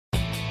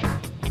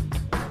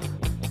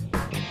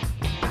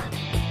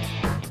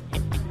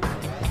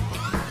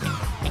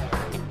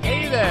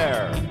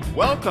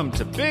Welcome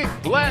to Big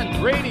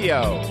Blend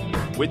Radio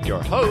with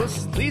your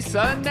hosts,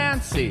 Lisa and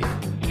Nancy,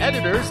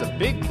 editors of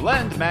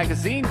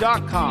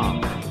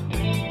BigBlendMagazine.com.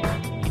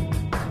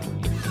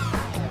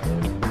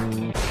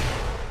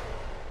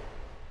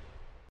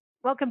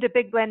 Welcome to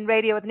Big Blend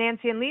Radio with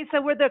Nancy and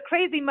Lisa. We're the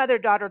crazy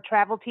mother-daughter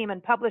travel team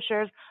and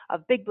publishers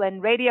of Big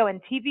Blend Radio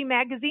and TV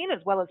magazine,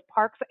 as well as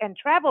Parks and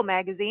Travel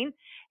magazine.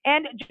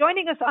 And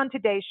joining us on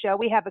today's show,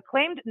 we have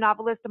acclaimed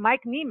novelist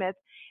Mike-Nemeth,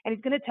 and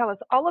he's going to tell us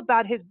all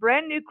about his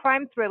brand new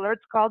crime thriller.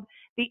 It's called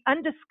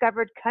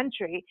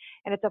The-Undiscovered-Country,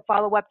 and it's a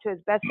follow-up to his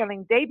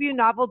best-selling debut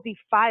novel,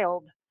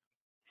 Defiled.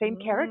 Same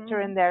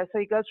character in there. So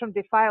he goes from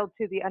Defiled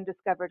to The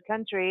Undiscovered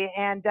Country,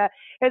 and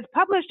it's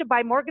published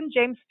by Morgan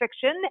James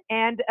Fiction,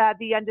 and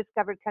The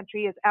Undiscovered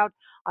Country is out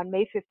on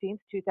May 15th,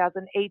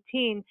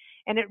 2018.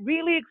 And it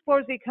really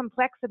explores the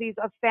complexities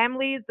of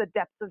families, the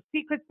depths of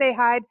secrets they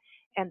hide,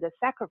 and the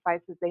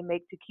sacrifices they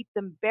make to keep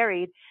them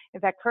buried.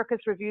 In fact,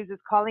 Kirkus Reviews is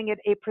calling it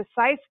a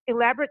precise,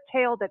 elaborate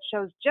tale that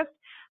shows just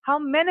how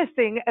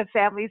menacing a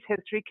family's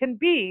history can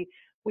be.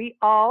 We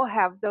all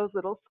have those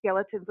little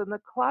skeletons in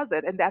the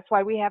closet, and that's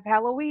why we have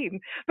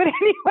Halloween. But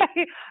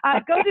anyway,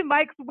 go to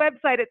Mike's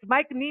website. It's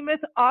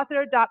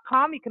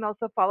MikeNemethAuthor.com. You can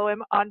also follow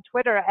him on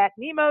Twitter at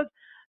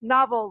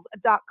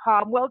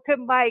NemosNovels.com.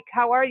 Welcome, Mike.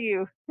 How are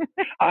you?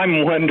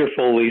 I'm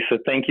wonderful, Lisa.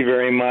 Thank you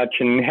very much,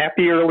 and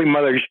happy early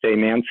Mother's Day,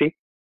 Nancy.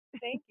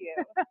 Thank you.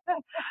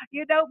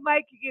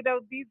 Mike,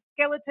 these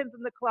skeletons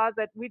in the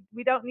closet, we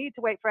don't need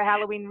to wait for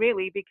Halloween,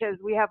 really, because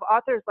we have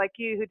authors like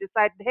you who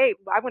decided, hey,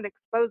 I want to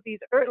expose these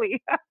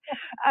early.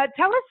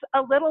 Tell us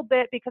a little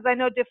bit, because I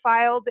know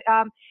Defiled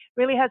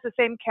really has the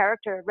same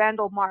character,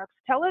 Randall Marks.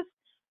 Tell us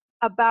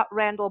about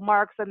Randall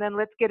Marks, and then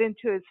let's get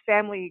into his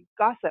family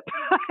gossip.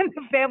 And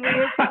the family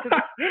is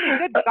really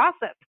good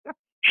gossip.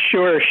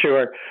 Sure.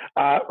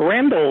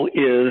 Randall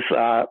is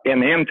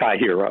an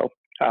anti-hero.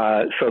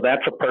 So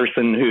that's a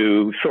person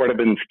who sort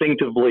of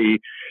instinctively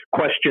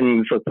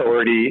questions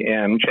authority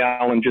and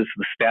challenges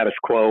the status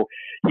quo.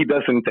 He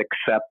doesn't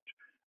accept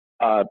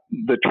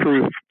the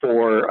truth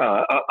for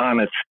on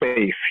its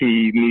face.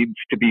 He needs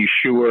to be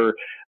sure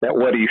that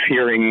what he's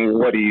hearing,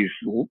 what he's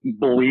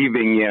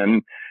believing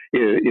in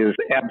is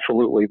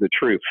absolutely the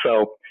truth.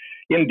 So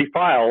in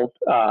Defiled,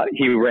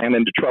 he ran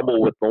into trouble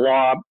with the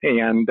law,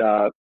 and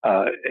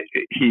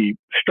he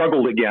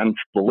struggled against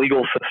the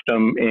legal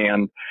system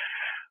and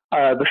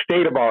the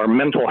state of our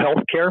mental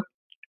health care,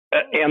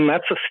 and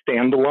that's a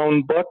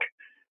standalone book.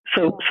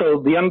 So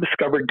The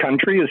Undiscovered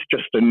Country is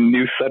just a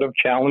new set of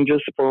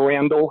challenges for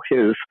Randall.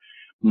 His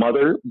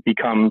mother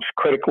becomes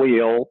critically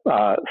ill,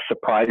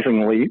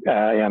 surprisingly,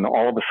 and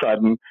all of a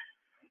sudden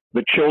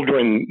the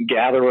children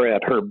gather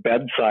at her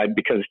bedside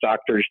because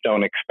doctors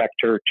don't expect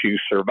her to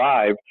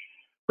survive.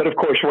 But of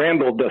course,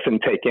 Randall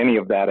doesn't take any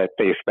of that at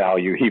face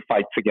value. He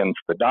fights against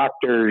the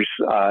doctors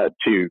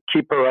to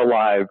keep her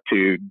alive,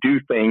 to do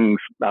things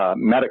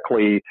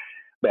medically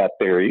that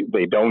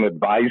they don't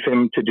advise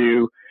him to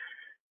do.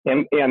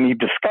 And he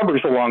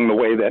discovers along the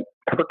way that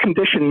her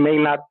condition may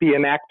not be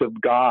an act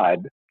of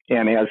God.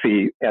 And as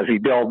he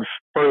delves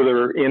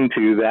further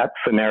into that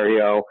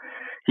scenario,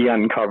 he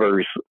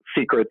uncovers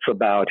secrets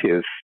about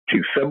his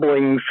two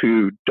siblings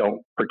who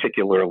don't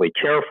particularly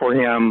care for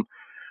him,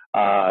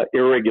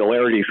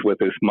 irregularities with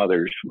his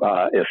mother's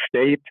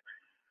estate,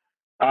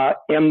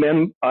 and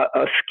then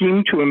a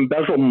scheme to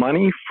embezzle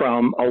money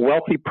from a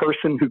wealthy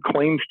person who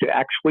claims to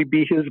actually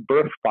be his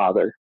birth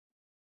father.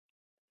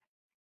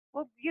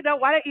 Well,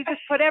 why don't you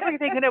just put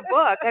everything in a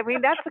book? I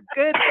mean, that's a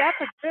good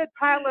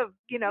pile of,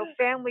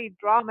 family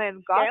drama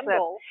and gossip.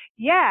 Scandal.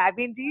 Yeah, I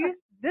mean,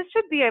 this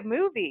should be a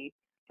movie.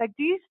 Like,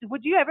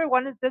 would you ever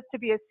want this to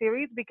be a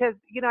series? Because,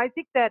 I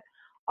think that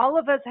all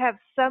of us have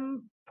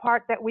some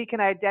part that we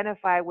can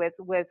identify with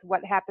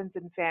what happens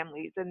in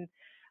families. And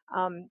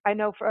I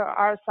know for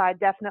our side,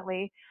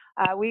 definitely,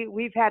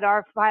 we've had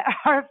our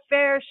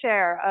fair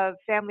share of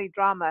family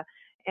drama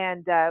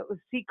and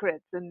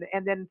secrets, and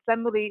then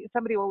somebody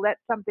will let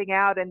something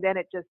out and then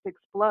it just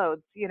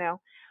explodes,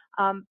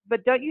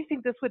 But don't you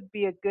think this would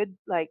be a good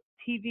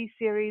TV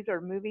series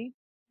or movie?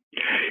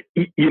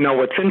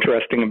 What's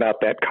interesting about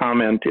that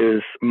comment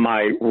is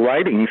my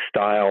writing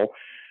style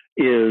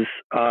is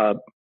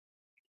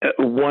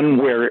one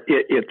where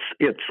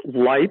it's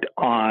light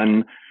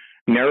on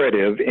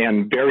narrative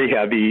and very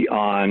heavy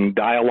on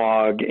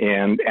dialogue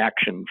and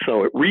action.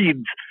 So it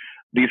reads,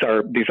 these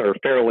are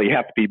fairly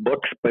hefty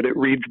books, but it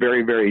reads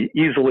very, very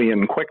easily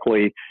and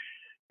quickly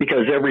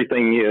because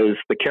everything is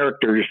the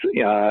characters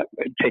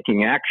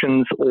taking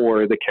actions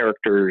or the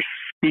characters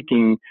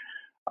speaking,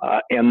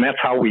 and that's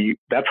how we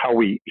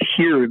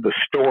hear the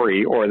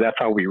story, or that's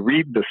how we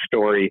read the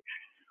story,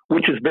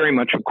 which is very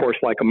much, of course,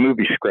 like a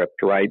movie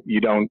script, right?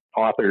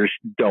 Authors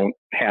don't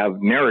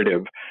have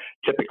narrative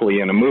typically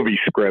in a movie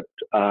script.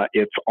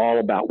 It's all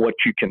about what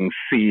you can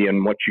see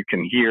and what you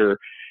can hear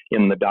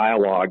in the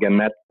dialogue. And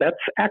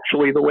that's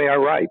actually the way I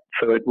write.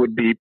 So it would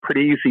be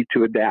pretty easy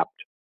to adapt.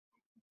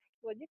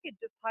 Well, you could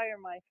just hire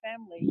my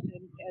family,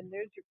 and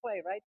there's your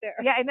play right there.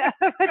 Yeah, I know.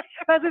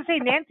 I was going to say,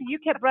 Nancy, you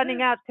kept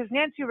running out because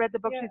Nancy read the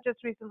book Yeah. she's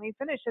just recently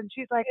finished, and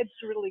she's like, It's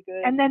really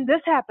good. and then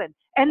this happened,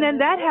 and then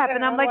that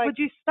happened. I'm I'm like, would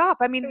you stop?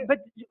 I mean, but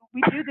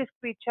we do this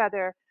to each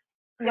other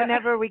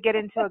whenever we get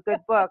into a good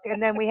book, and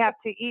then we have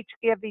to each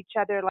give each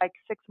other like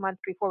 6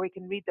 months before we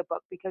can read the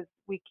book because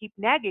we keep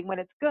nagging when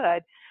it's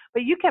good.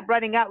 But you kept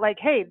running out like,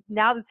 hey,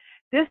 now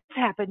this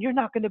happened. You're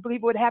not going to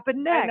believe what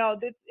happened next. I know.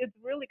 It's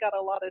really got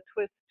a lot of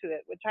twists to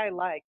it, which I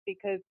like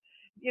because,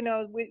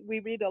 we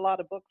read a lot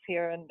of books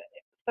here, and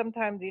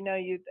sometimes,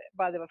 you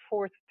by the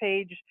fourth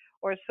page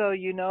or so,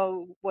 you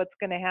know what's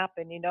going to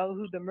happen. You know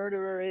who the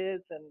murderer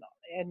is,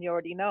 and you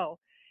already know.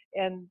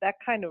 And that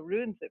kind of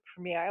ruins it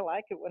for me. I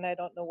like it when I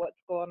don't know what's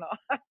going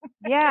on.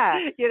 Yeah.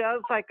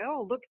 It's like,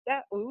 oh, look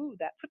at that. Ooh,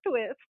 that's a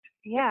twist.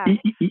 Yeah.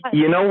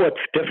 You know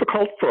what's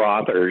difficult for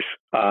authors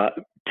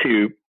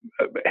to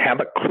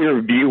have a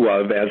clear view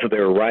of as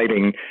they're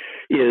writing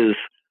is,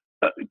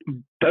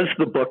 does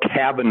the book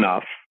have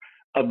enough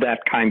of that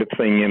kind of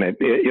thing in it?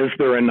 Is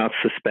there enough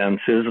suspense?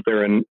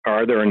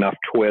 Are there enough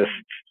twists?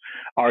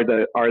 Are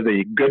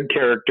the good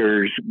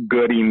characters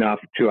good enough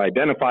to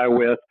identify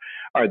with?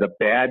 Are the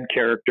bad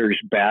characters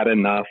bad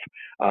enough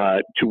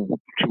to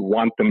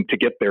want them to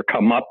get their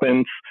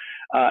comeuppance?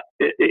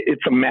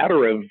 It's a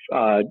matter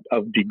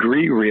of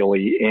degree,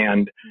 really,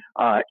 and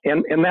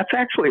that's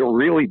actually a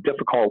really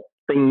difficult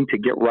thing to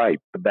get right.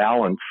 The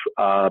balance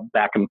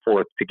back and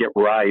forth to get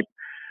right.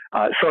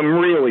 So I'm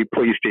really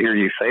pleased to hear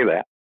you say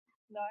that.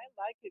 No, I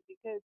like it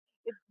because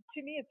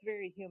to me it's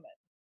very human.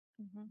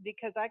 Mm-hmm.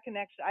 Because I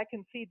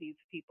can see these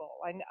people.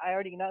 I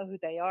already know who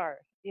they are,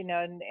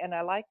 and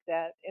I like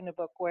that in a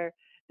book where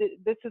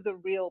this is a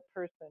real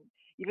person.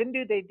 Even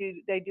though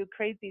they do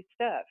crazy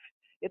stuff,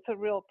 it's a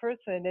real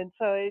person, and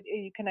so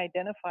you can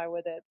identify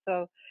with it.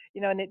 So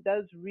and it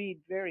does read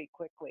very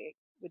quickly,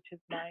 which is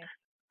nice.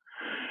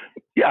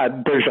 Yeah,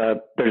 there's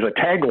a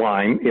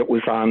tagline. It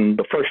was on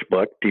the first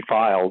book,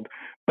 Defiled,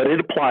 but it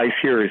applies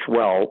here as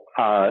well,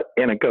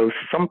 and it goes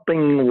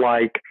something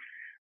like,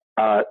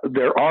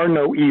 there are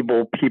no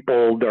evil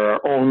people. There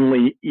are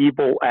only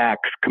evil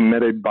acts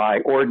committed by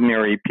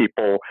ordinary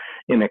people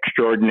in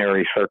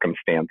extraordinary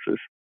circumstances.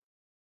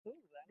 Ooh,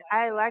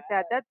 I like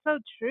that. That's so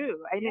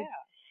true. I mean,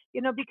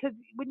 Yeah. because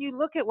when you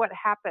look at what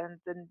happens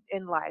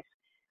in life,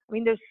 I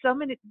mean, there's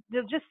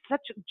just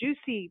such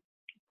juicy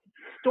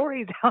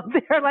stories out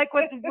there, like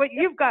what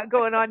you've got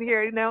going on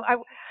here.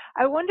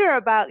 I wonder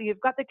about,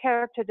 you've got the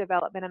character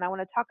development, and I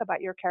want to talk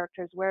about your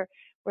characters. Where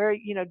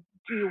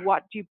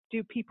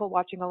do people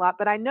watching a lot?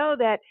 But I know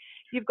that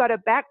you've got a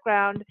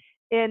background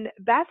in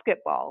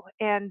basketball,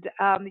 and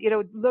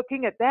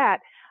looking at that,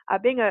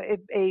 being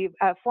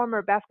a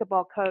former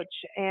basketball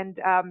coach, and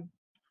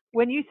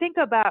when you think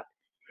about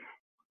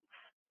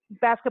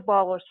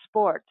basketball or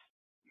sports,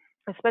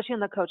 especially on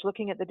the coach,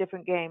 looking at the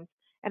different games.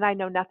 And I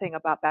know nothing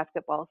about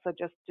basketball, so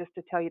just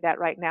to tell you that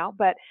right now.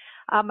 But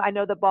I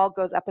know the ball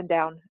goes up and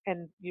down,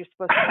 and you're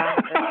supposed to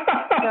balance it.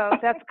 So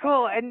that's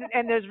cool.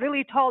 And there's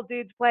really tall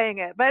dudes playing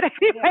it. But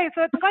anyway,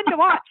 so it's fun to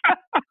watch.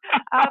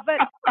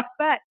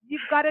 But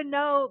you've got to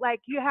know, like,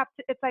 you have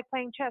to. It's like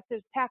playing chess.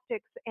 There's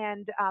tactics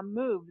and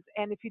moves,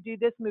 and if you do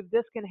this move,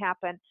 this can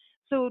happen.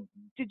 So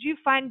did you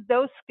find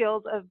those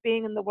skills of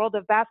being in the world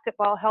of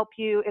basketball help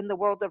you in the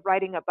world of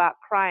writing about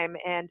crime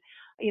and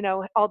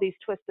all these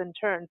twists and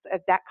turns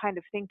of that kind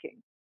of thinking?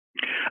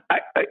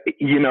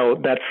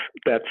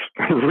 That's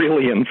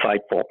really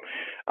insightful.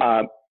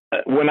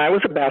 When I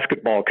was a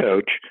basketball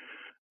coach,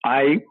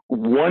 I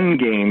won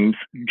games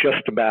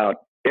just about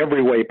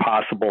every way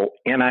possible,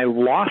 and I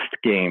lost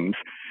games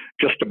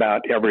just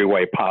about every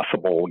way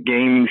possible.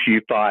 Games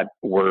you thought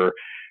were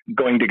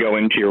going to go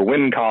into your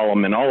win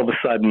column, and all of a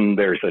sudden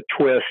there's a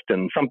twist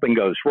and something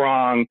goes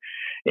wrong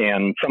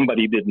and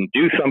somebody didn't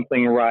do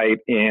something right,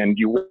 and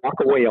you walk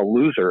away a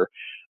loser.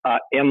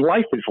 And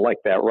life is like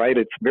that, right?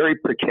 It's very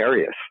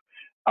precarious.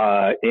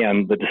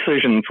 And the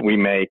decisions we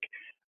make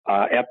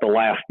at the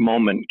last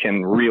moment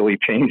can really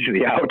change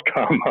the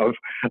outcome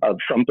of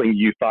something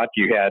you thought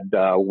you had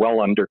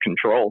well under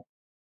control.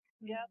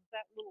 Yeah,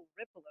 that little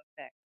ripple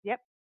effect. Yep.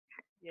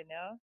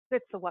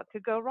 It's the what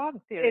could go wrong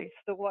theory. It's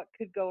the what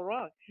could go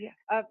wrong.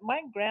 Yeah.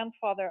 My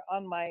grandfather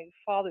on my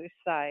father's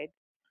side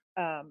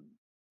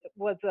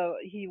was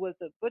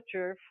a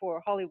butcher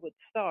for Hollywood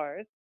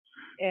stars,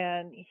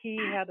 and he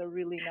had a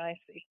really nice,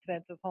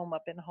 expensive home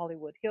up in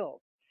Hollywood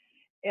Hills.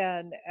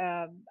 And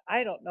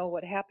I don't know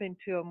what happened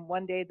to him.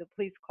 One day the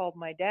police called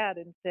my dad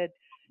and said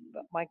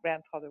my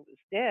grandfather was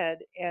dead,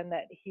 and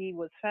that he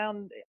was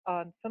found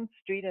on some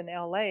street in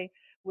LA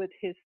with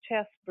his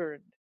chest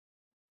burned.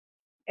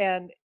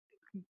 And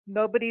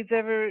nobody's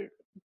ever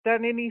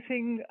done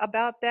anything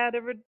about that.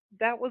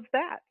 That was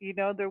that.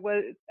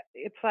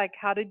 It's like,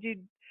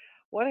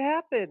 what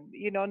happened?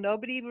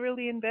 Nobody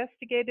really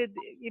investigated,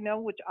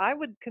 which I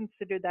would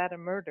consider that a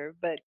murder,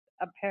 but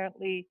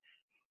apparently,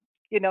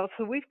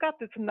 so we've got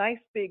this nice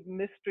big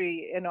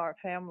mystery in our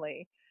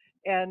family,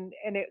 and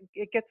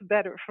it gets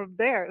better from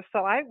there.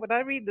 So when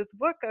I read this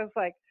book, I was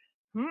like,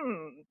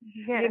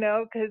 Yeah. you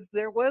know, because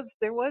there was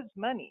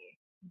money,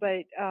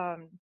 but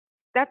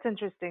That's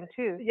interesting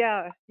too.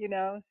 yeah, you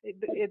know,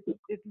 it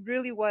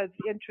really was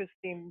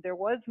interesting. There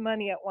was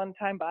money at one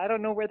time, but I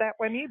don't know where that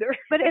went either.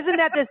 But isn't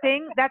that the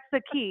thing? That's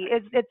the key.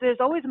 Is there's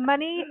always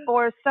money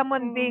or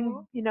someone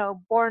being,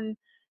 Mhm. born,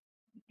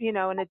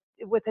 and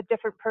with a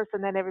different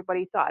person than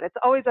everybody thought. It's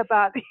always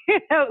about,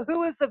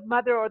 who is the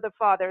mother or the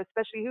father,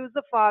 especially who's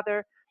the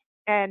father,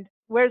 and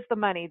where's the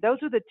money.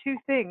 Those are the two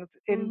things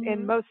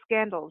in most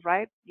scandals,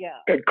 right? Yeah.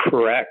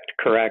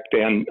 Correct.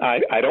 And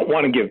I don't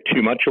want to give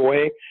too much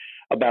away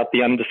about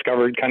the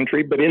undiscovered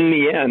country, but in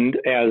the end,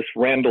 as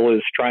Randall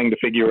is trying to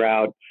figure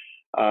out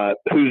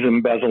who's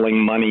embezzling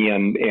money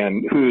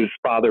and who his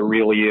father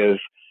really is,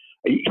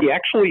 he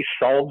actually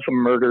solves a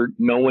murder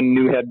no one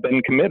knew had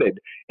been committed.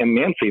 And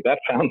Nancy, that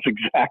sounds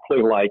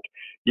exactly like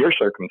your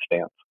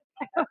circumstance.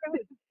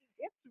 It's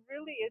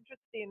really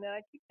interesting, and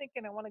I keep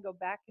thinking I want to go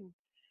back and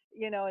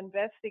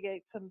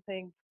investigate some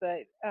things,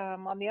 but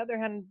on the other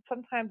hand,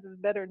 sometimes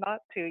it's better not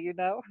to.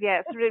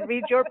 Yes,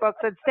 read your books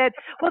instead.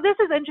 Well, this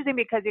is interesting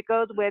because it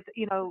goes with,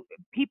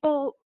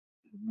 people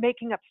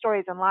making up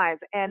stories and lies.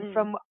 And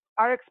from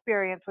our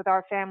experience with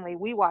our family,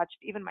 we watched,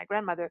 even my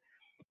grandmother,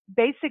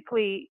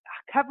 basically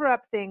cover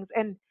up things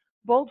and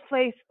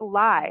bold-faced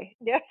lie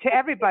to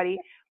everybody.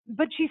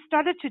 But she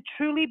started to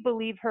truly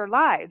believe her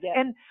lies. Yeah.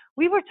 And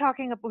we've talked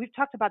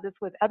about this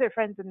with other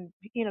friends, and,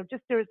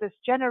 just there's this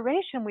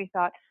generation, we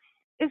thought,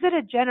 is it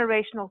a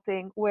generational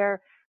thing where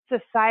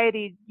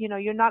society,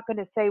 you're not going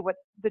to say what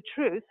the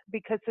truth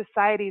because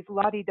society's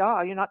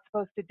la-di-da, you're not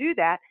supposed to do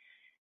that.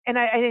 And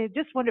I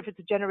just wonder if it's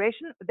a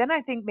generation. Then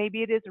I think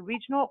maybe it is a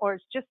regional, or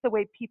it's just the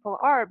way people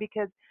are,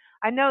 because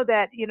I know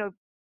that,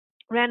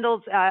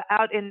 Randall's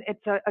out in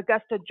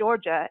Augusta,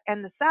 Georgia,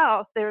 and the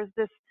South. There's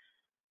this,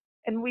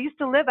 and we used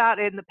to live out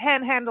in the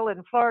Panhandle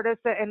in Florida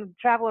and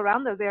travel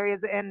around those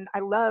areas, and I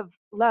love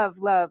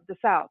the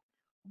South.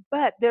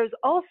 But there's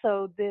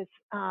also this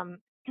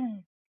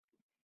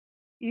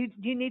you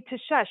need to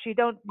shush. You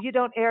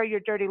don't air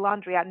your dirty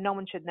laundry out. No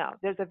one should know.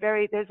 There's a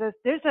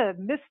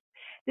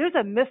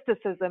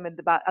mysticism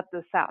about up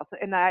the South,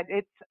 and I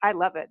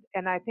love it.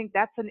 And I think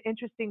that's an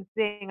interesting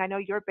thing. I know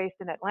you're based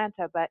in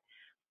Atlanta, but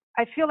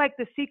I feel like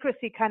the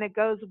secrecy kind of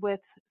goes with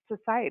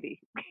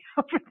society.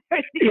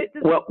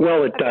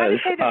 Well, it does.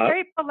 I say that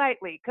very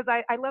politely because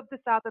I love the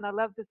South and I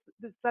love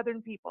the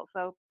Southern people.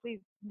 So please,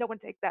 no one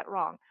take that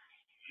wrong.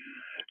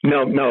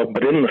 No,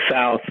 but in the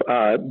South,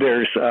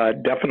 there's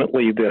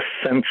definitely this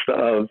sense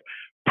of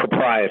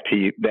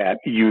propriety that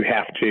you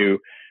have to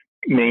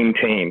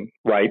maintain,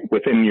 right,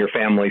 within your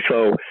family.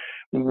 So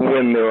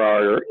when there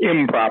are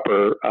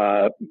improper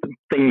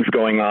things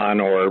going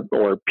on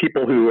or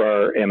people who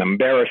are an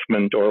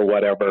embarrassment or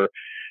whatever,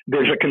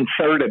 there's a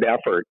concerted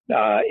effort,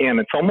 and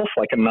it's almost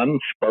like an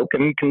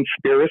unspoken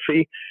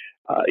conspiracy.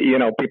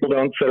 People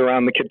don't sit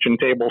around the kitchen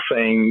table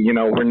saying,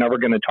 we're never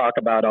going to talk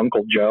about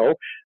Uncle Joe.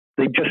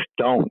 They just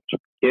don't.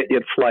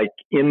 It's like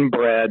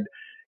inbred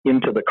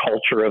into the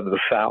culture of the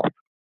South.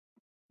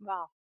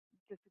 Wow,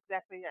 that's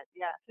exactly it.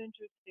 Yeah, it's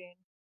interesting.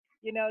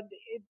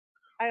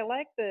 I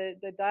like the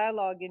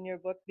dialogue in your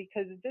book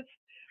because it just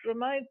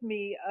reminds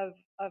me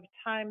of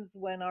times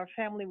when our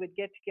family would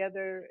get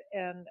together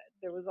and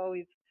there was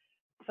always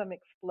some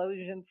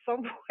explosion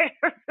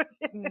somewhere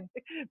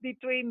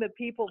between the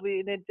people,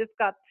 and it just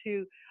got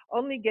to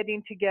only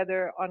getting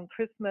together on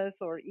Christmas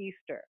or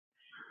Easter.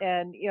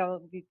 And,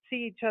 you'd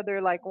see each other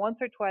like once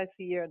or twice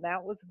a year, and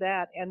that was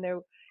that. And it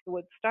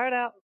would start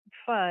out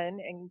fun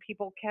and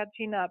people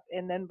catching up.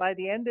 And then by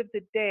the end of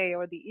the day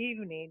or the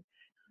evening,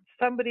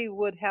 somebody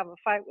would have a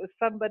fight with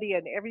somebody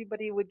and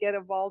everybody would get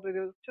involved. And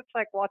it was just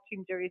like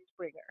watching Jerry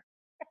Springer.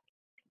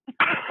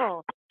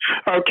 Oh.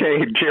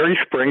 Okay, Jerry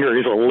Springer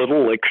is a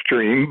little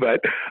extreme,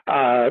 but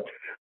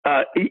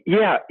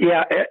yeah.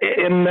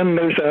 And then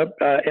there's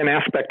an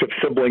aspect of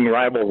sibling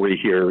rivalry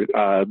here.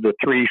 The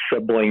three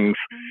siblings,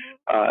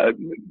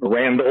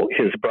 Randall,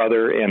 his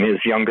brother, and his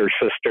younger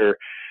sister,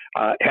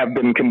 have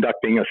been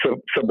conducting a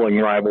sibling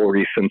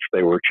rivalry since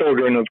they were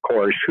children. Of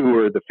course, who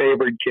are the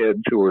favored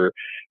kids? Who are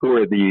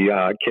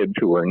the kids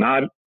who are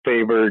not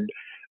favored?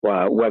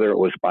 Whether it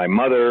was by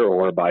mother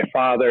or by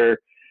father.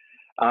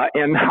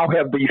 And how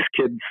have these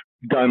kids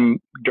done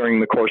during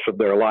the course of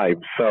their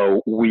lives?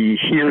 So we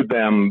hear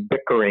them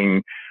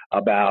bickering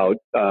about,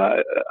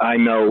 I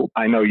know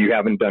you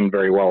haven't done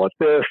very well at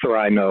this, or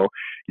I know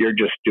you're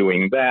just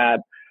doing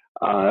that.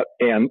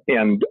 And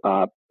in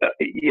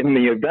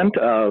the event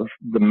of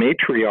the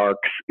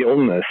matriarch's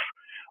illness,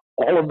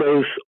 all of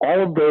those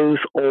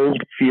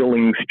old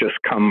feelings just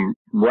come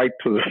right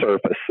to the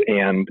surface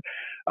and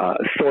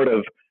sort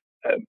of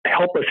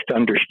help us to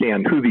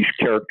understand who these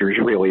characters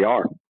really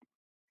are.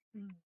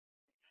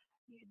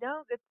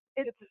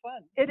 It's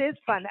fun. It is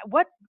fun.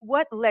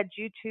 What led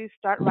you to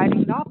start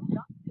writing novels?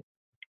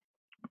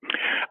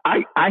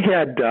 I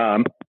had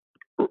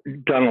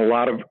done a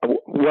lot of,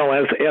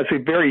 as a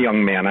very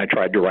young man, I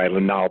tried to write a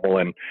novel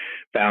and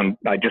found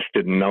I just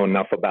didn't know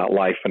enough about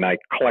life, and I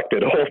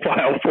collected a whole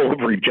file full of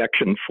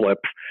rejection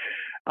slips.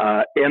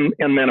 And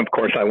then, of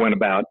course, I went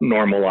about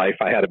normal life.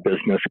 I had a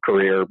business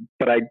career,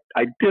 but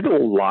I did a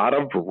lot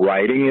of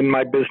writing in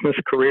my business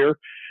career.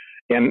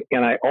 And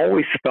I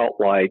always felt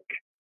like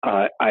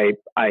I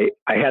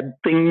had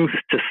things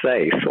to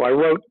say. So I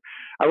wrote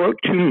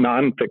 2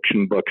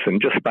 nonfiction books,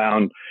 and just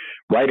found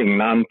writing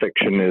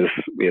nonfiction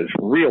is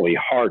really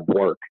hard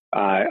work.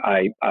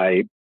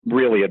 I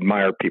really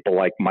admire people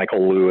like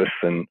Michael Lewis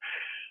and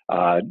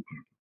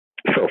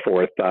so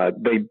forth.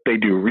 They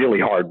do really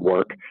hard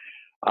work.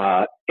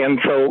 And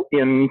so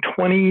in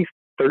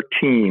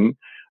 2013,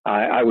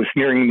 I was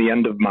nearing the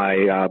end of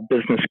my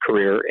business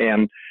career,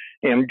 and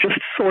just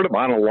sort of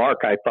on a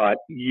lark, I thought,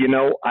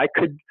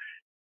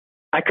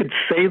 I could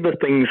say the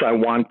things I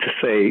want to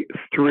say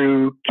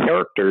through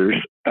characters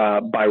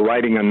by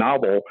writing a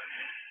novel,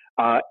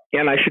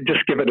 and I should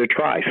just give it a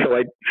try.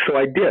 So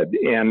I did,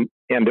 and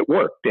it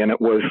worked, and it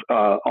was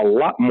a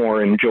lot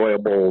more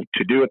enjoyable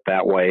to do it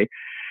that way.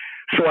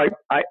 So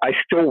I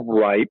still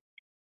write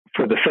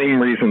for the same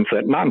reasons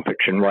that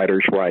nonfiction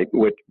writers write,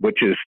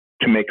 which is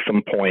to make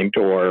some point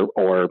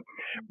or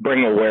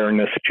bring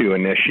awareness to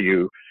an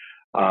issue,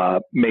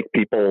 make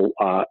people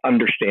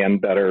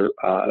understand better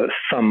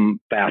some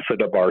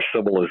facet of our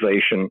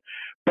civilization.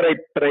 But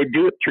I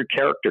do it through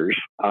characters,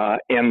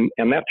 and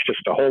that's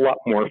just a whole lot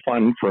more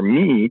fun for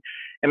me,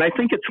 and I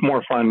think it's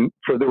more fun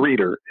for the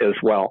reader as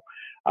well.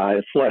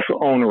 It's less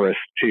onerous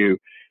to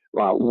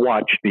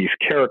watch these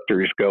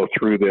characters go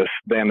through this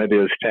than it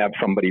is to have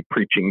somebody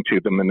preaching to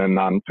them in a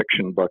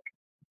nonfiction book.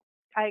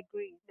 I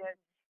agree.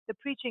 The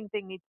preaching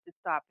thing needs to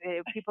stop.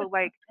 People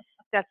like,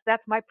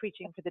 that's my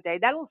preaching for the day.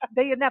 That'll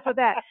be enough of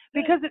that.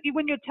 Because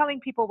when you're telling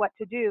people what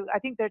to do, I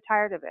think they're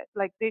tired of it.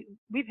 Like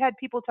we've had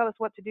people tell us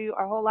what to do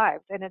our whole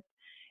lives, and it's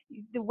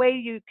the way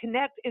you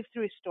connect is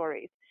through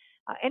stories.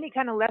 Any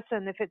kind of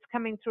lesson, if it's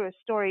coming through a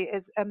story,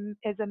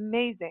 is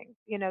amazing.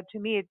 To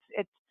me,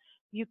 it's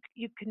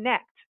you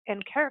connect,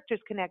 and characters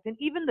connect, and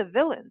even the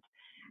villains.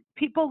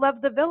 People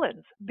love the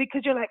villains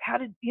because you're like, how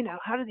did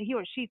he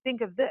or she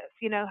think of this?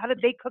 How did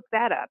they cook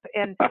that up?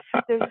 And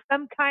there's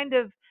some kind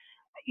of,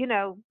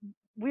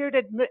 weird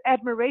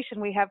admiration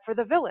we have for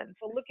the villains.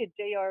 Well, look at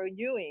J.R.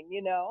 Ewing,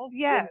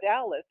 Yeah. in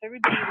Dallas.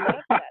 Everybody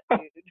loves that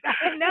dude.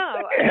 I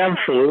know.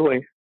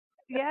 Absolutely.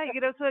 Yeah,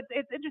 so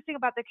it's interesting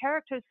about the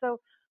characters. So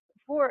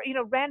for,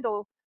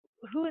 Randall,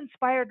 who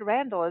inspired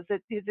Randall? Is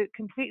it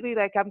completely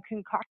like I'm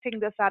concocting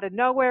this out of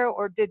nowhere,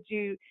 or did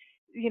you,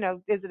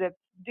 is it a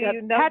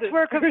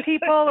patchwork of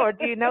people, or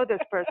do you know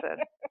this person?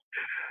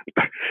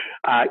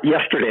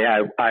 Yesterday,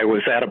 I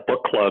was at a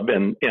book club,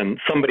 and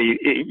somebody,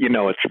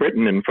 it's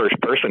written in first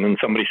person, and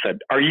somebody said,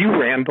 "Are you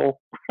Randall?"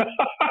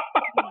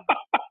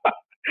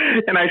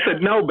 And I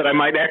said, "No, but I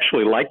might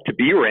actually like to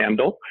be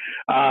Randall."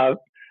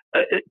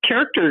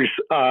 Characters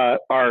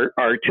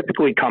are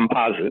typically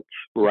composites,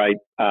 right?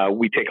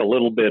 We take a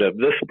little bit of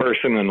this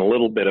person and a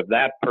little bit of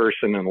that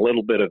person and a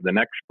little bit of the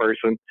next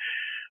person.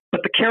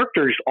 But the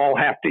characters all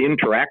have to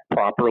interact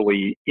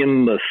properly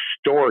in the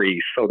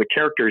story. So the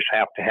characters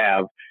have to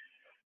have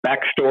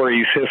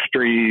backstories,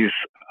 histories,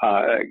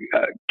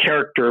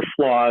 character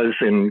flaws,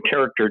 and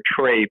character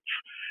traits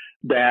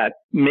that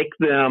make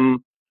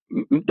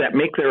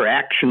their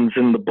actions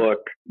in the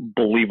book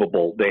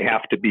believable. They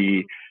have to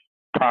be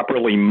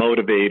properly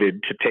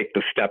motivated to take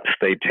the steps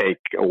they take,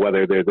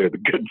 whether they're the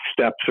good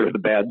steps or the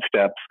bad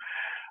steps.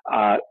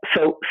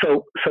 So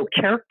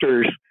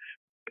characters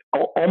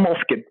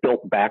almost get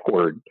built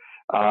backward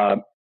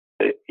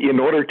in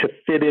order to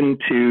fit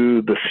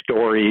into the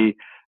story,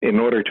 in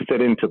order to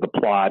fit into the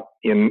plot,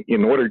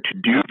 in order to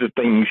do the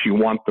things you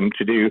want them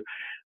to do.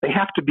 They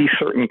have to be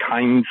certain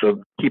kinds of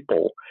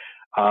people.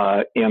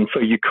 And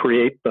so you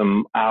create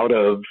them out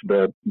of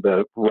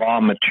the raw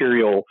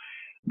material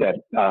that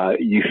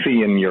you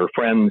see in your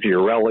friends,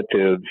 your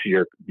relatives,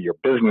 your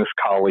business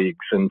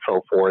colleagues, and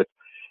so forth,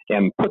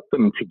 and put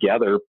them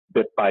together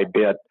bit by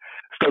bit,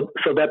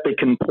 so that they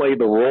can play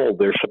the role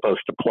they're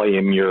supposed to play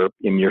in your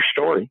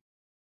story.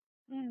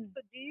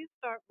 So do you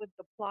start with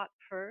the plot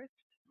first?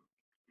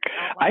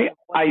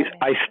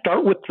 I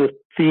start with the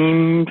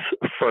themes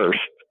first.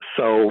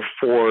 So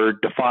for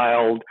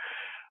Defiled,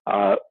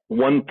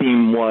 one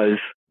theme was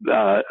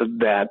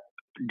that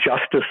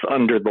justice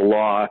under the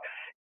law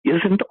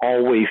isn't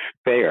always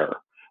fair.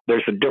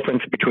 There's a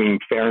difference between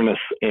fairness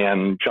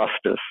and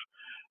justice.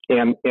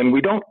 And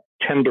we don't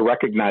tend to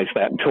recognize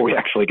that until we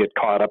actually get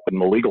caught up in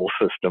the legal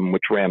system,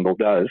 which Randall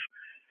does.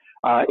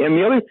 And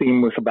the other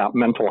theme was about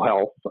mental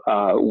health.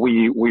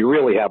 We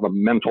really have a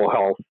mental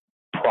health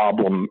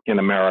problem in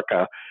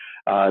America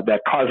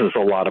that causes a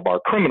lot of our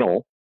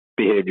criminal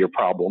behavior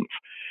problems.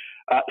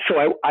 So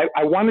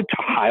I wanted to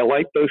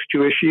highlight those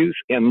two issues,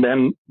 and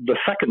then the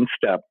second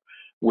step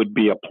would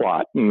be a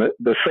plot. And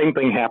the same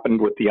thing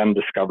happened with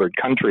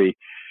the-undiscovered-country.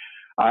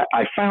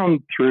 I found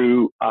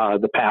through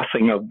the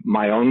passing of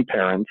my own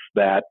parents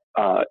that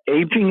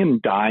aging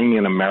and dying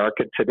in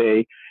America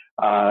today,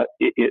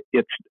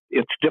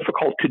 it's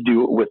difficult to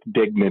do it with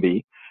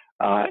dignity.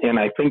 And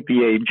I think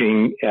the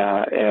aging,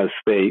 as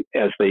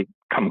they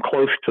come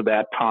close to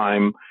that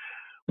time,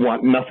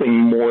 want nothing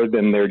more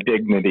than their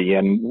dignity.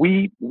 And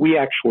we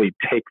actually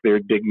take their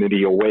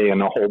dignity away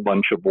in a whole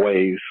bunch of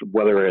ways,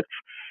 whether it's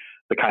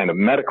the kind of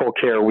medical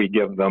care we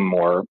give them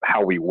or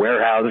how we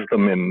warehouse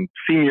them in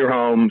senior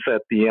homes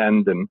at the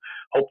end and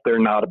hope they're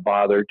not a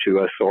bother to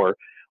us, or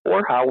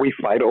how we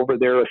fight over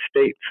their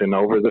estates and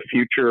over the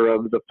future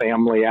of the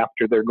family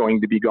after they're going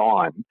to be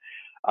gone.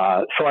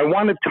 So I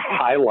wanted to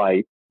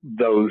highlight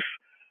those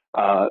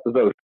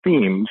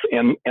themes,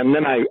 and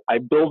then I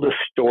build a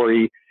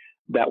story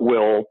that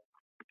will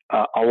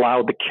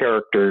allow the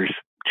characters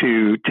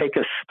to take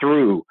us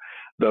through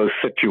those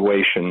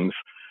situations.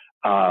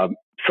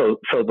 So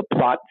the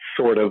plot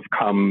sort of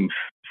comes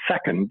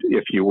second,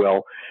 if you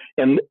will,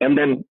 and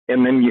then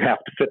you have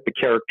to fit the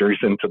characters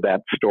into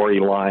that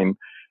storyline,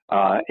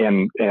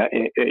 and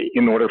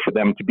in order for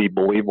them to be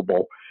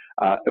believable.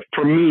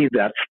 For me,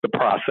 that's the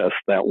process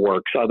that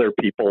works. Other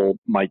people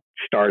might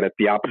start at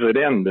the opposite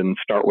end and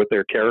start with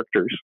their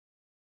characters.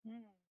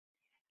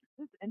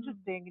 This is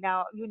interesting.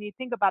 Now, when you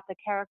think about the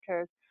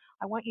characters,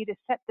 I want you to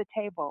set the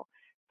table.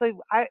 So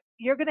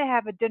you're going to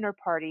have a dinner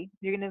party.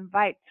 You're going to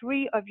invite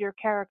 3 of your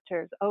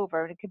characters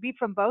over, and it could be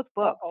from both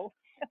books. Uh-oh.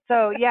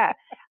 So yeah,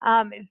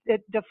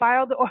 it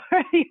Defiled or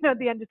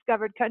the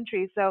Undiscovered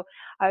Country. So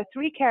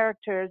 3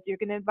 characters. You're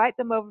going to invite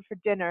them over for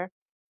dinner,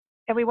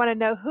 and we want to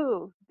know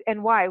who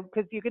and why,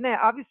 because you're going to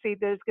obviously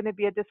there's going to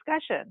be a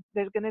discussion.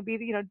 There's going to be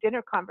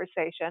dinner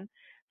conversation.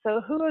 So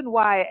who and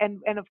why,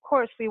 and of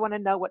course we want to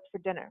know what's for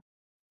dinner.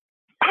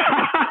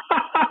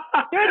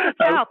 You're in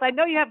the South. I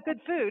know you have good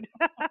food.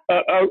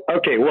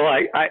 Okay. Well,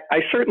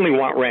 I certainly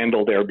want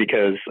Randall there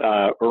because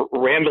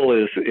Randall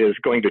is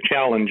going to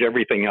challenge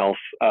everything else,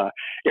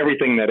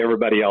 everything that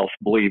everybody else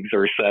believes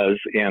or says,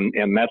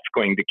 and that's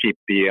going to keep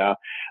the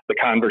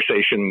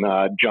conversation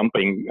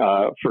jumping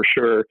for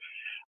sure.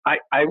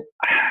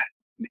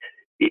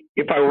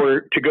 If I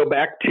were to go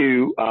back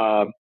to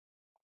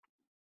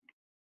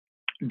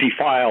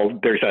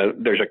Defiled, there's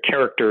a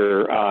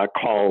character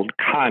called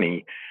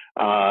Connie.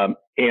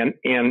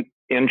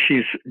 And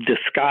she's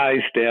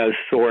disguised as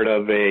sort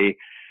of a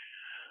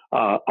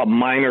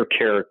minor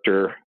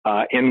character,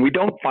 and we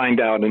don't find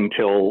out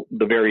until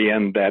the very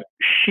end that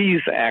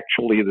she's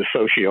actually the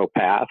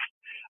sociopath,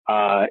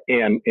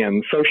 and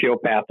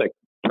sociopathic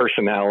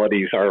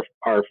personalities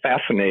are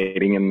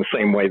fascinating in the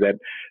same way that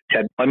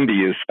Ted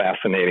Bundy is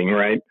fascinating,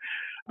 right?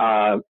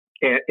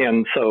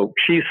 And so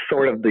she's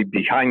sort of the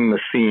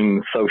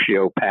behind-the-scenes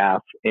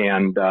sociopath,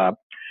 and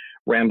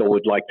Randall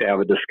would like to have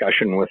a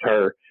discussion with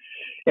her.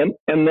 And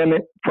then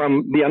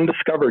from the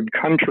Undiscovered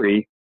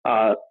Country,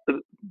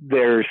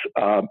 there's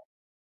a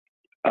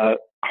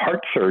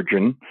heart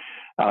surgeon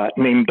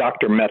named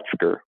Dr.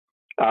 Metzger.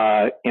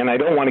 And I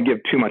don't want to give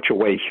too much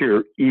away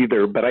here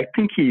either, but I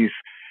think he's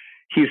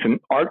an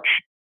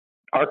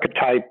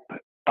archetype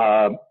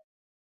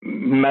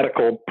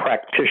medical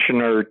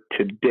practitioner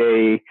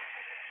today,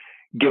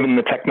 given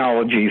the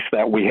technologies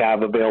that we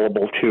have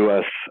available to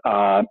us,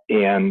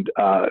 and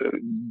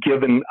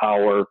given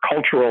our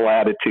cultural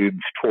attitudes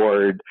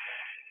toward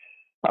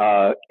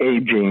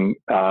aging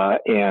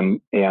and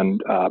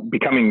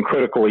becoming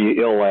critically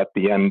ill at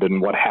the end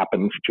and what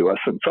happens to us.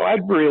 And so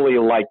I'd really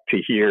like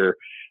to hear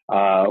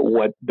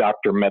what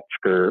Dr.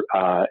 Metzger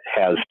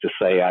has to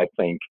say, I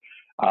think.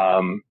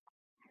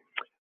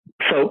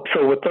 So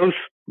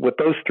with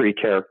those 3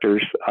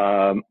 characters,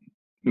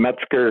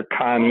 Metzger,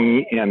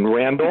 Connie, and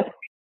Randall.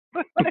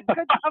 What a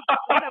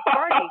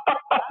party!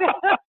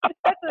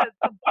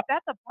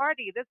 That's a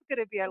party. This is going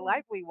to be a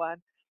lively one.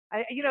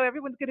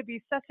 Everyone's going to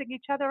be sussing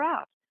each other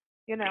out.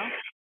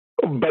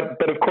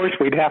 But of course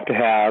we'd have to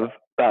have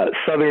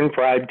Southern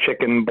fried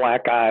chicken,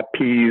 black-eyed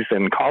peas,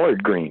 and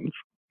collard greens.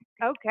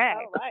 Okay,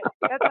 all right.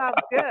 That sounds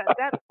good.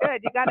 That's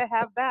good. You got to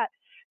have that.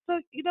 So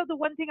the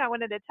one thing I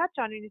wanted to touch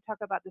on when you talk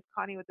about this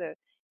Connie with the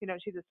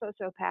she's a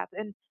sociopath,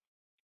 and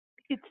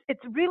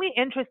it's really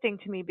interesting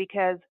to me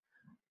because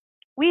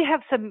we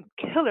have some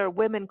killer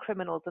women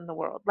criminals in the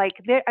world. Like,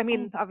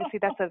 obviously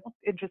that's an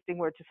interesting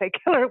word to say,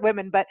 killer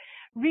women, but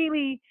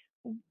really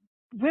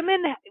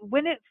women,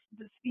 when it's,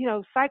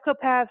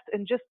 psychopaths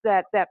and just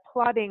that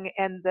plotting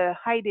and the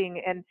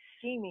hiding and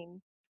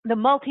scheming, the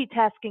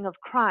multitasking of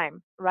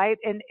crime, right?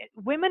 And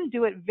women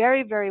do it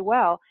very, very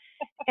well.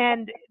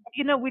 And,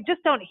 we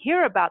just don't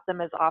hear about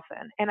them as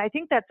often. And I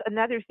think that's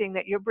another thing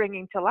that you're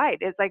bringing to light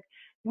is like,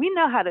 we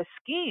know how to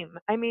scheme.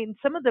 I mean,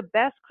 some of the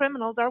best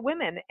criminals are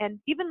women. And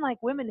even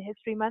like Women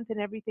History Month and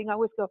everything, I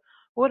always go,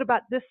 what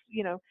about this,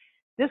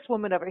 this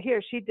woman over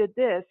here, she did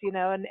this,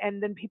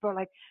 and then people are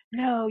like,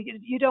 no,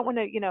 you don't want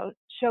to,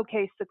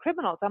 showcase the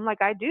criminals. I'm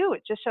like, I do.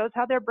 It just shows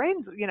how their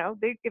brains,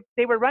 if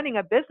they were running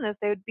a business,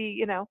 they would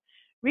be,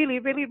 really,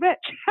 really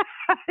rich.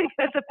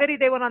 It's a pity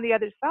they went on the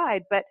other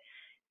side. But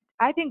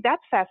I think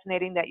that's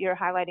fascinating that you're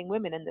highlighting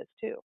women in this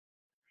too.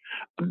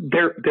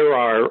 There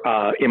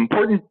are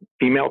important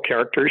female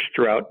characters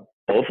throughout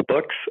both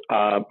books.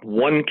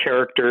 One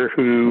character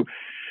who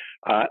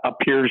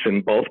appears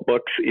in both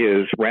books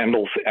is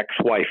Randall's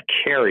ex-wife,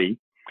 Carrie.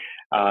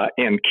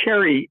 And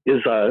Carrie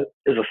is a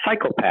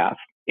psychopath.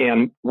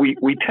 And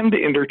we tend to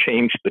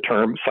interchange the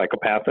term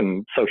psychopath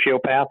and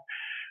sociopath,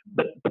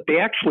 but they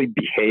actually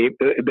behave,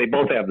 they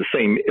both have the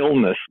same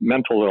illness,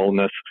 mental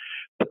illness,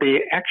 but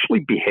they actually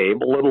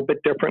behave a little bit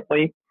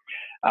differently.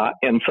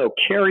 And so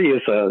Carrie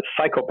is a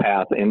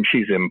psychopath, and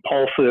she's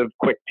impulsive,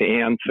 quick to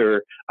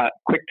answer,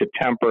 quick to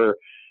temper,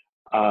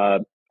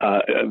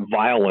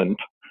 violent,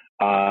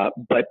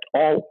 but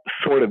all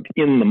sort of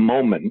in the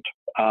moment.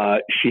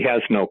 She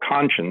has no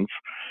conscience,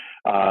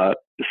 so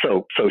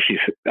she's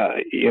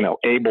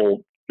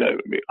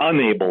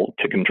unable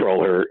to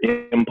control her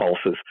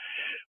impulses.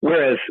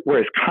 Whereas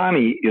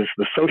Connie is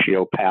the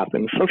sociopath,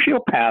 and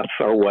sociopaths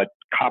are what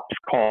cops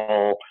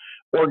call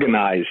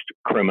organized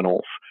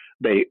criminals.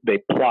 They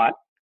plot,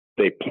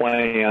 they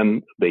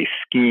plan, they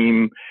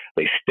scheme,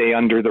 they stay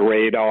under the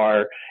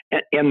radar,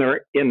 and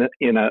they're in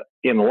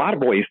a lot of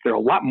ways they're a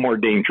lot more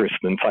dangerous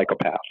than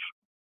psychopaths.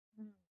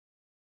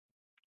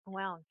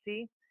 Wow,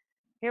 see,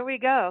 here we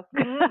go.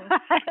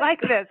 I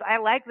like this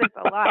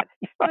a lot.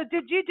 So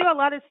did you do a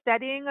lot of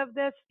studying of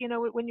this?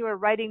 When you were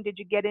writing, did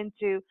you get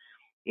into,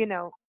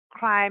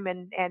 crime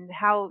and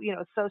how,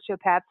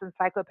 sociopaths and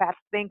psychopaths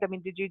think? I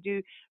mean, did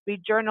you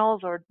read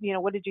journals, or,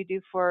 what did you do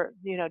for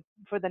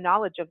the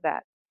knowledge of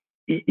that?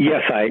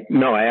 Yes, I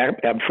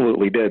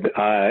absolutely did.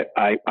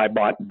 I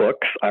bought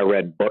books. I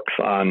read books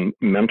on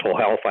mental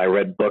health. I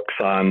read books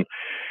on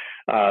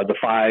the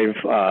 5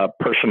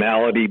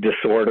 personality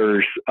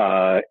disorders,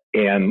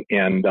 and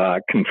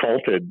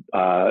consulted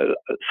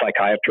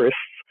psychiatrists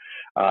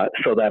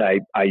so that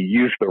I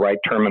used the right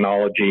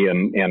terminology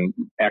and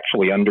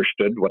actually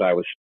understood what I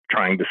was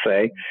trying to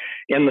say.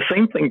 And the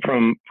same thing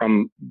from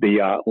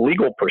the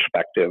legal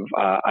perspective.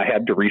 I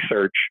had to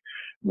research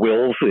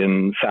wills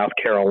in South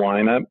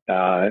Carolina,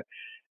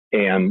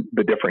 and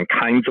the different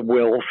kinds of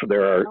wills.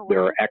 There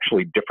are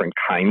actually different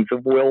kinds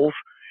of wills,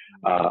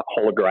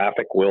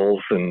 holographic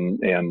wills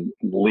and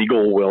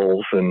legal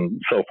wills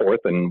and so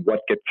forth, and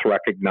what gets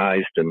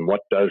recognized and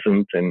what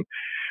doesn't, and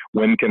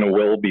when can a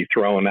will be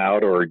thrown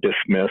out or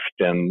dismissed,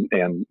 and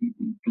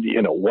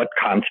what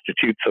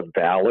constitutes a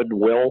valid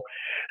will.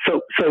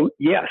 So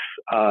yes,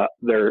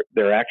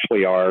 there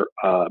actually are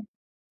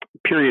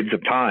periods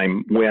of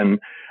time when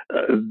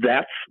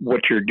that's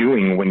what you're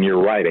doing when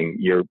you're writing.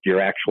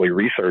 You're actually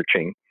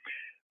researching.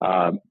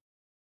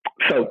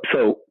 So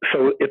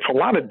it's a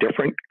lot of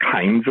different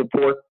kinds of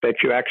work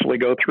that you actually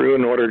go through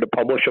in order to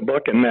publish a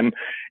book, and then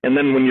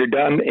when you're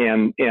done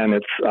and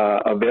it's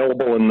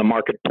available in the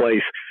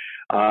marketplace,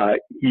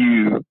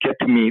 you get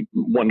to meet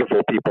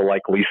wonderful people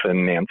like Lisa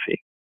and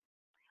Nancy.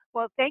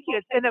 Well, thank you.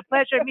 It's been a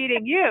pleasure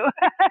meeting you.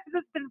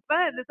 It's been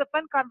fun. It's a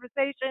fun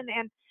conversation,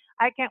 and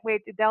I can't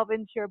wait to delve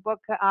into your book.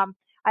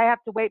 I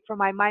have to wait for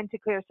my mind to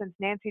clear, since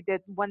Nancy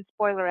did one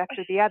spoiler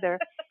after the other.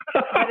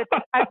 But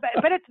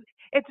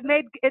it's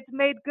made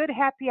good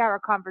happy hour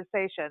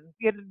conversation.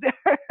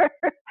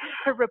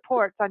 Her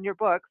reports on your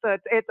book, so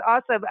it's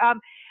awesome.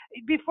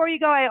 Before you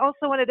go, I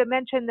also wanted to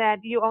mention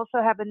that you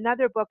also have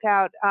another book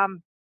out.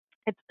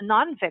 It's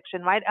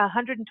nonfiction, right?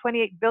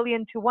 128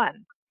 billion to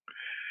 1.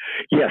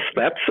 Yes,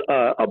 that's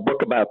a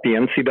book about the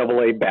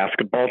NCAA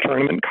basketball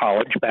tournament,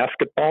 college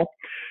basketball,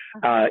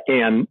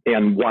 and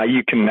why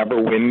you can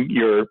never win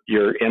your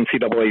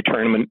NCAA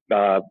tournament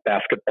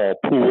basketball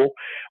pool,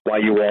 why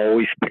you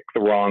always pick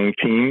the wrong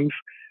teams.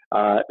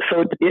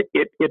 So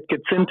it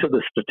gets into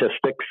the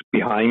statistics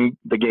behind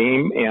the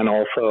game, and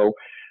also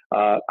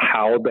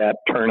how that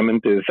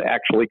tournament is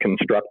actually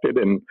constructed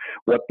and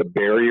what the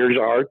barriers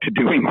are to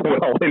doing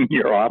well in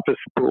your office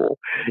pool.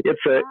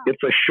 It's a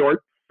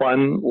short,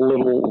 fun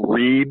little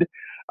read,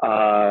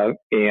 and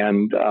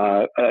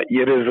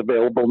it is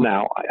available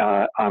now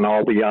on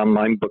all the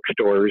online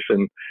bookstores,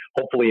 and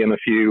hopefully in a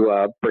few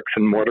bricks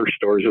and mortar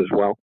stores as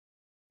well.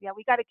 Yeah,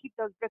 we got to keep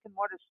those brick and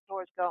mortar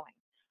stores going.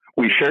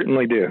 We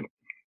certainly do.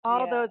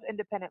 All those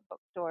independent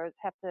bookstores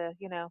have to,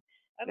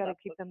 got to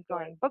keep them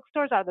going.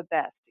 Bookstores are the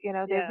best, they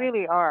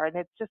really are, and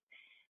it's just,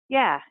 we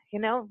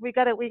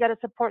got to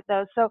support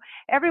those. So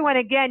everyone,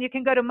 again, you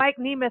can go to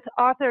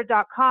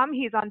mike-nemeth-author.com.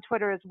 He's on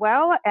Twitter as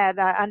well at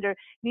under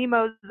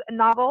Nemo's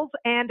Novels,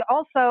 and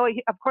also,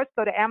 of course,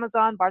 go to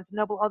Amazon, Barnes &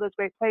 Noble, all those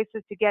great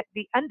places to get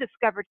The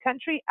Undiscovered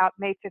Country, out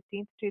May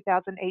 15th,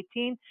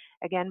 2018,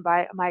 again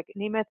by Mike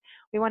Nemeth.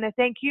 We want to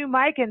thank you,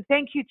 Mike, and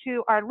thank you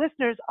to our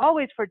listeners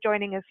always for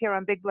joining us here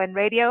on Big Blend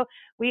Radio.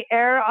 We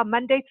air on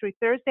Monday through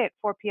Thursday at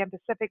 4 p.m.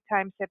 Pacific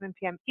Time, 7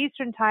 p.m.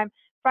 Eastern Time,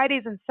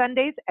 Fridays and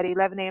Sundays at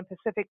 11 a.m.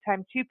 Pacific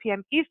Time, 2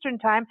 p.m. Eastern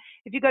Time.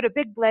 If you go to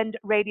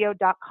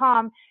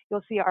bigblendradio.com,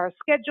 you'll see our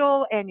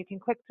schedule, and you can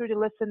click through to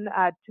listen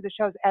to the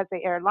shows as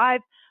they air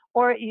live,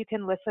 or you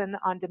can listen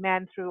on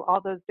demand through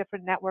all those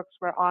different networks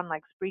we're on,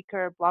 like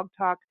Spreaker, Blog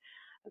Talk,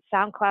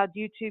 SoundCloud,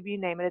 YouTube, you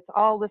name it. It's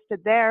all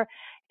listed there.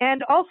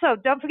 And also,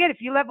 don't forget,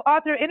 if you love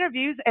author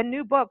interviews and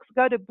new books,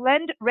 go to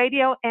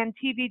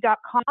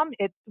blendradioandtv.com.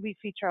 We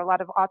feature a lot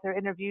of author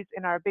interviews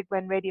in our Big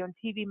Blend Radio and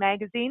TV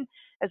magazine,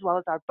 as well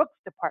as our books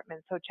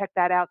department. So check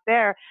that out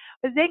there.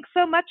 But thanks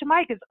so much,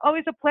 Mike. It's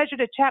always a pleasure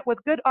to chat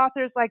with good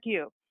authors like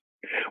you.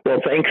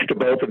 Well, thanks to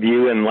both of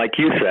you. And like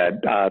you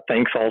said,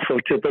 thanks also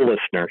to the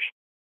listeners.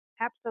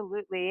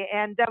 Absolutely.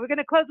 And we're going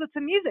to close with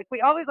some music. We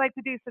always like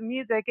to do some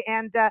music.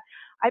 And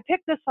I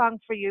picked this song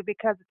for you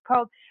because it's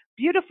called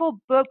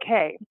Beautiful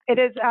Bouquet. It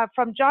is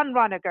from John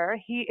Roniger.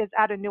 He is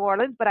out of New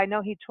Orleans, but I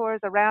know he tours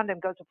around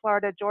and goes to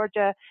Florida,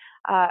 Georgia,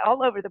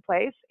 all over the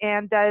place.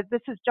 And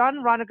this is John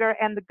Roniger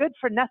and the Good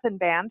for Nothing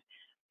Band.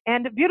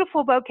 And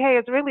Beautiful Bouquet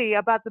is really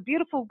about the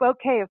beautiful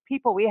bouquet of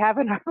people we have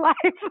in our life.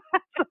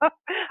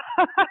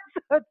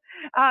 So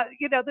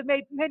the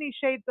many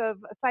shades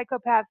of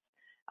psychopaths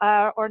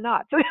or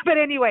not. But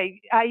anyway,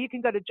 you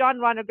can go to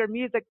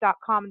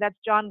johnronigermusic.com. That's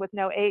John with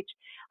no H.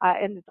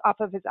 And it's off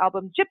of his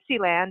album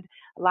Gypsyland,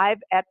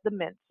 live at the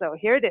Mint. So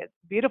here it is,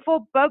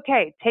 Beautiful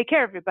Bouquet. Take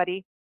care,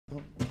 everybody.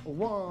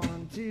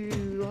 1,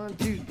 2, 1,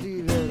 2,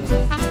 3,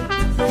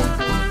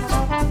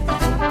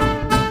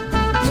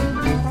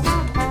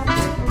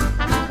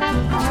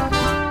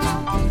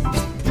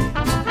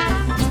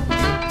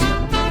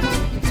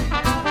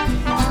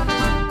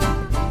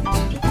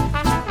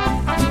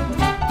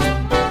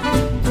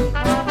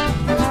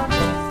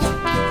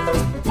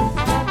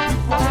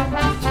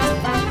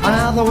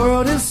 the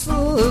world is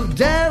full of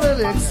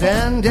derelicts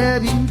and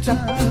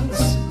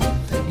debutantes,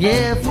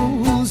 yeah,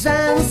 fools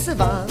and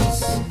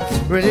savants,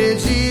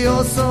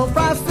 religioso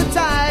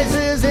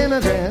proselytizers,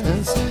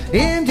 immigrants,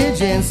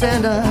 indigents,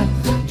 and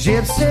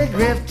gypsy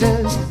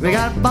grifters. We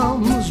got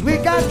bums, we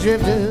got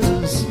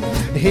drifters,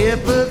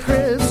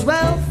 hypocrites,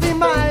 wealthy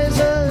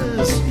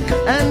misers,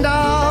 and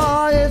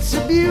it's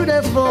a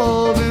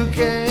beautiful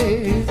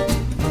bouquet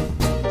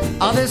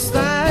of this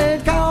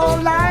thing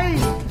called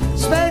life,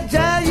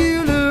 spectacular,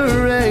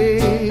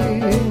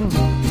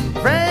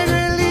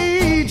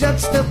 fragrantly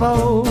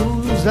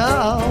juxtaposed.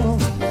 Oh,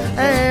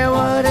 hey,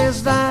 what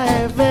is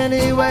life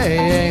anyway?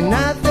 Ain't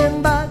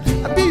nothing but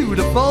a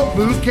beautiful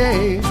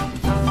bouquet.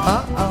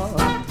 Uh-oh,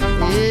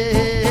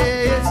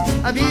 yeah, it's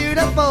a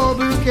beautiful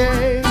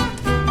bouquet.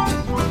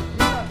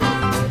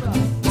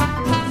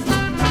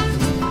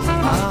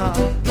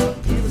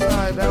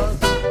 Sorry, fellas.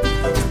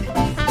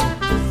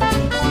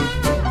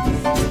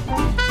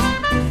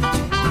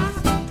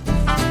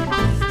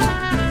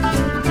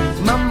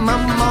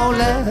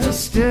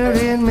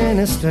 Molesterian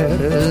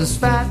ministers,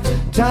 fat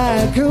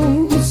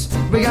tycoons.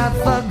 We got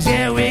thugs,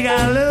 yeah, we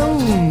got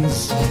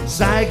loons.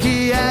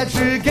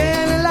 Psychiatric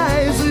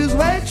analyzers,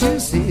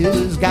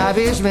 waitresses,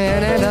 garbage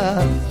men, and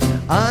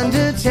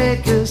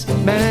undertakers.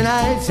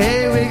 Mennonites,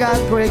 hey, we got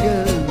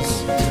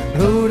Quakers,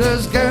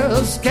 Hooters,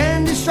 girls,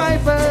 candy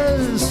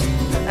stripers,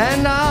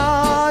 and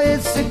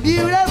it's a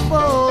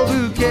beautiful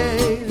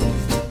bouquet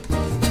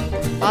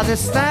of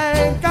this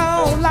thing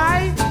called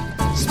life,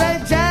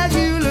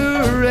 spectacular,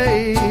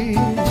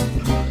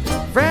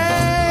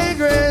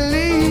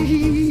 fragrantly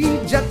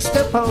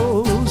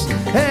juxtaposed.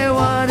 Hey,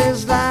 what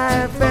is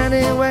life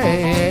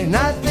anyway? Ain't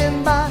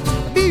nothing but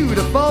a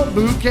beautiful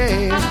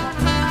bouquet.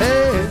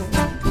 Hey,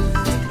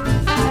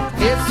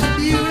 it's a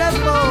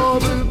beautiful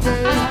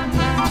bouquet.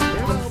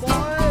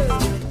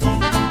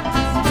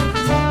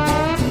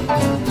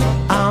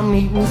 I'm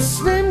eating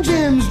Slim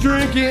Jims,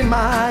 drinking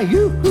my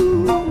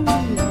yoo-hoo,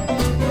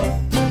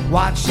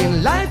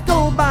 watching life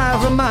go by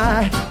from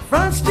my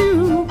front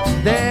stew.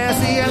 There's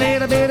a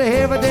little bit of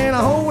heaven and a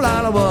whole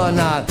lot of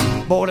whatnot,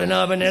 boiling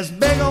up in this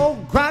big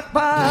old crock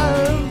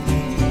pot.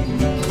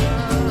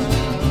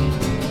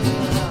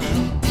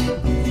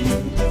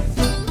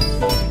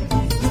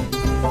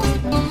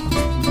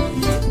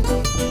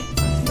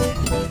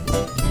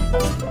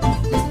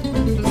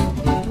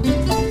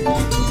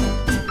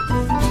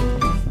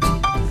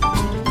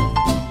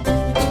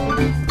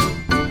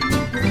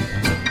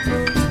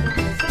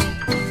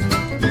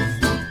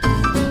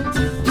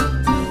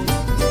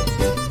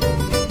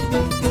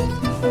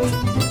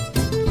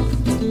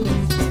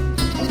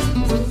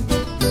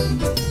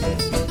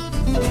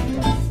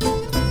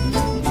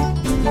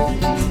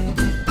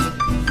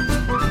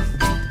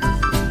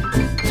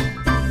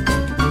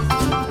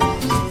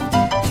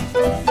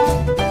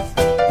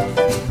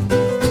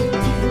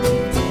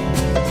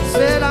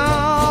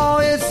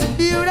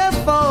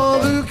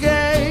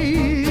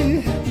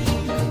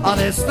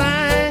 This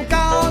thing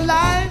called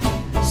life,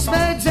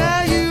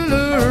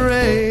 spectacular,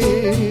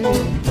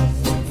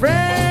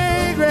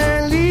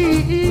 fragrantly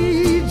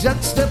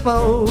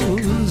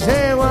juxtaposed.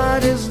 Hey,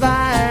 what is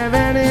life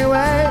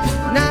anyway?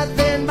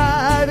 Nothing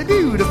but a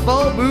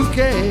beautiful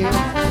bouquet.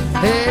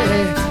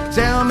 Hey,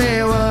 tell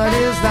me, what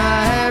is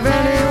life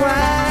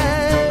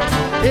anyway?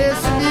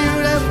 It's a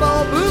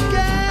beautiful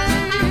bouquet.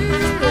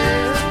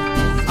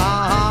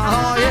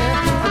 Oh,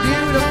 yeah, a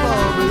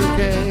beautiful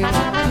bouquet.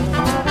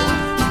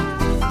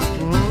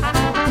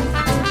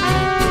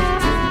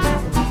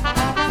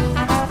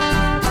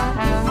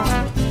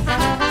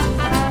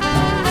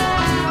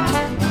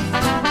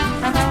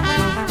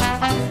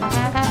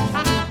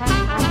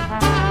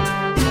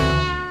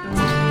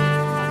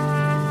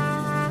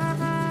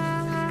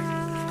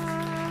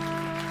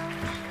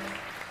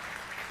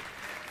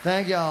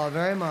 Thank y'all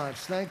very much.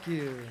 Thank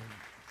you.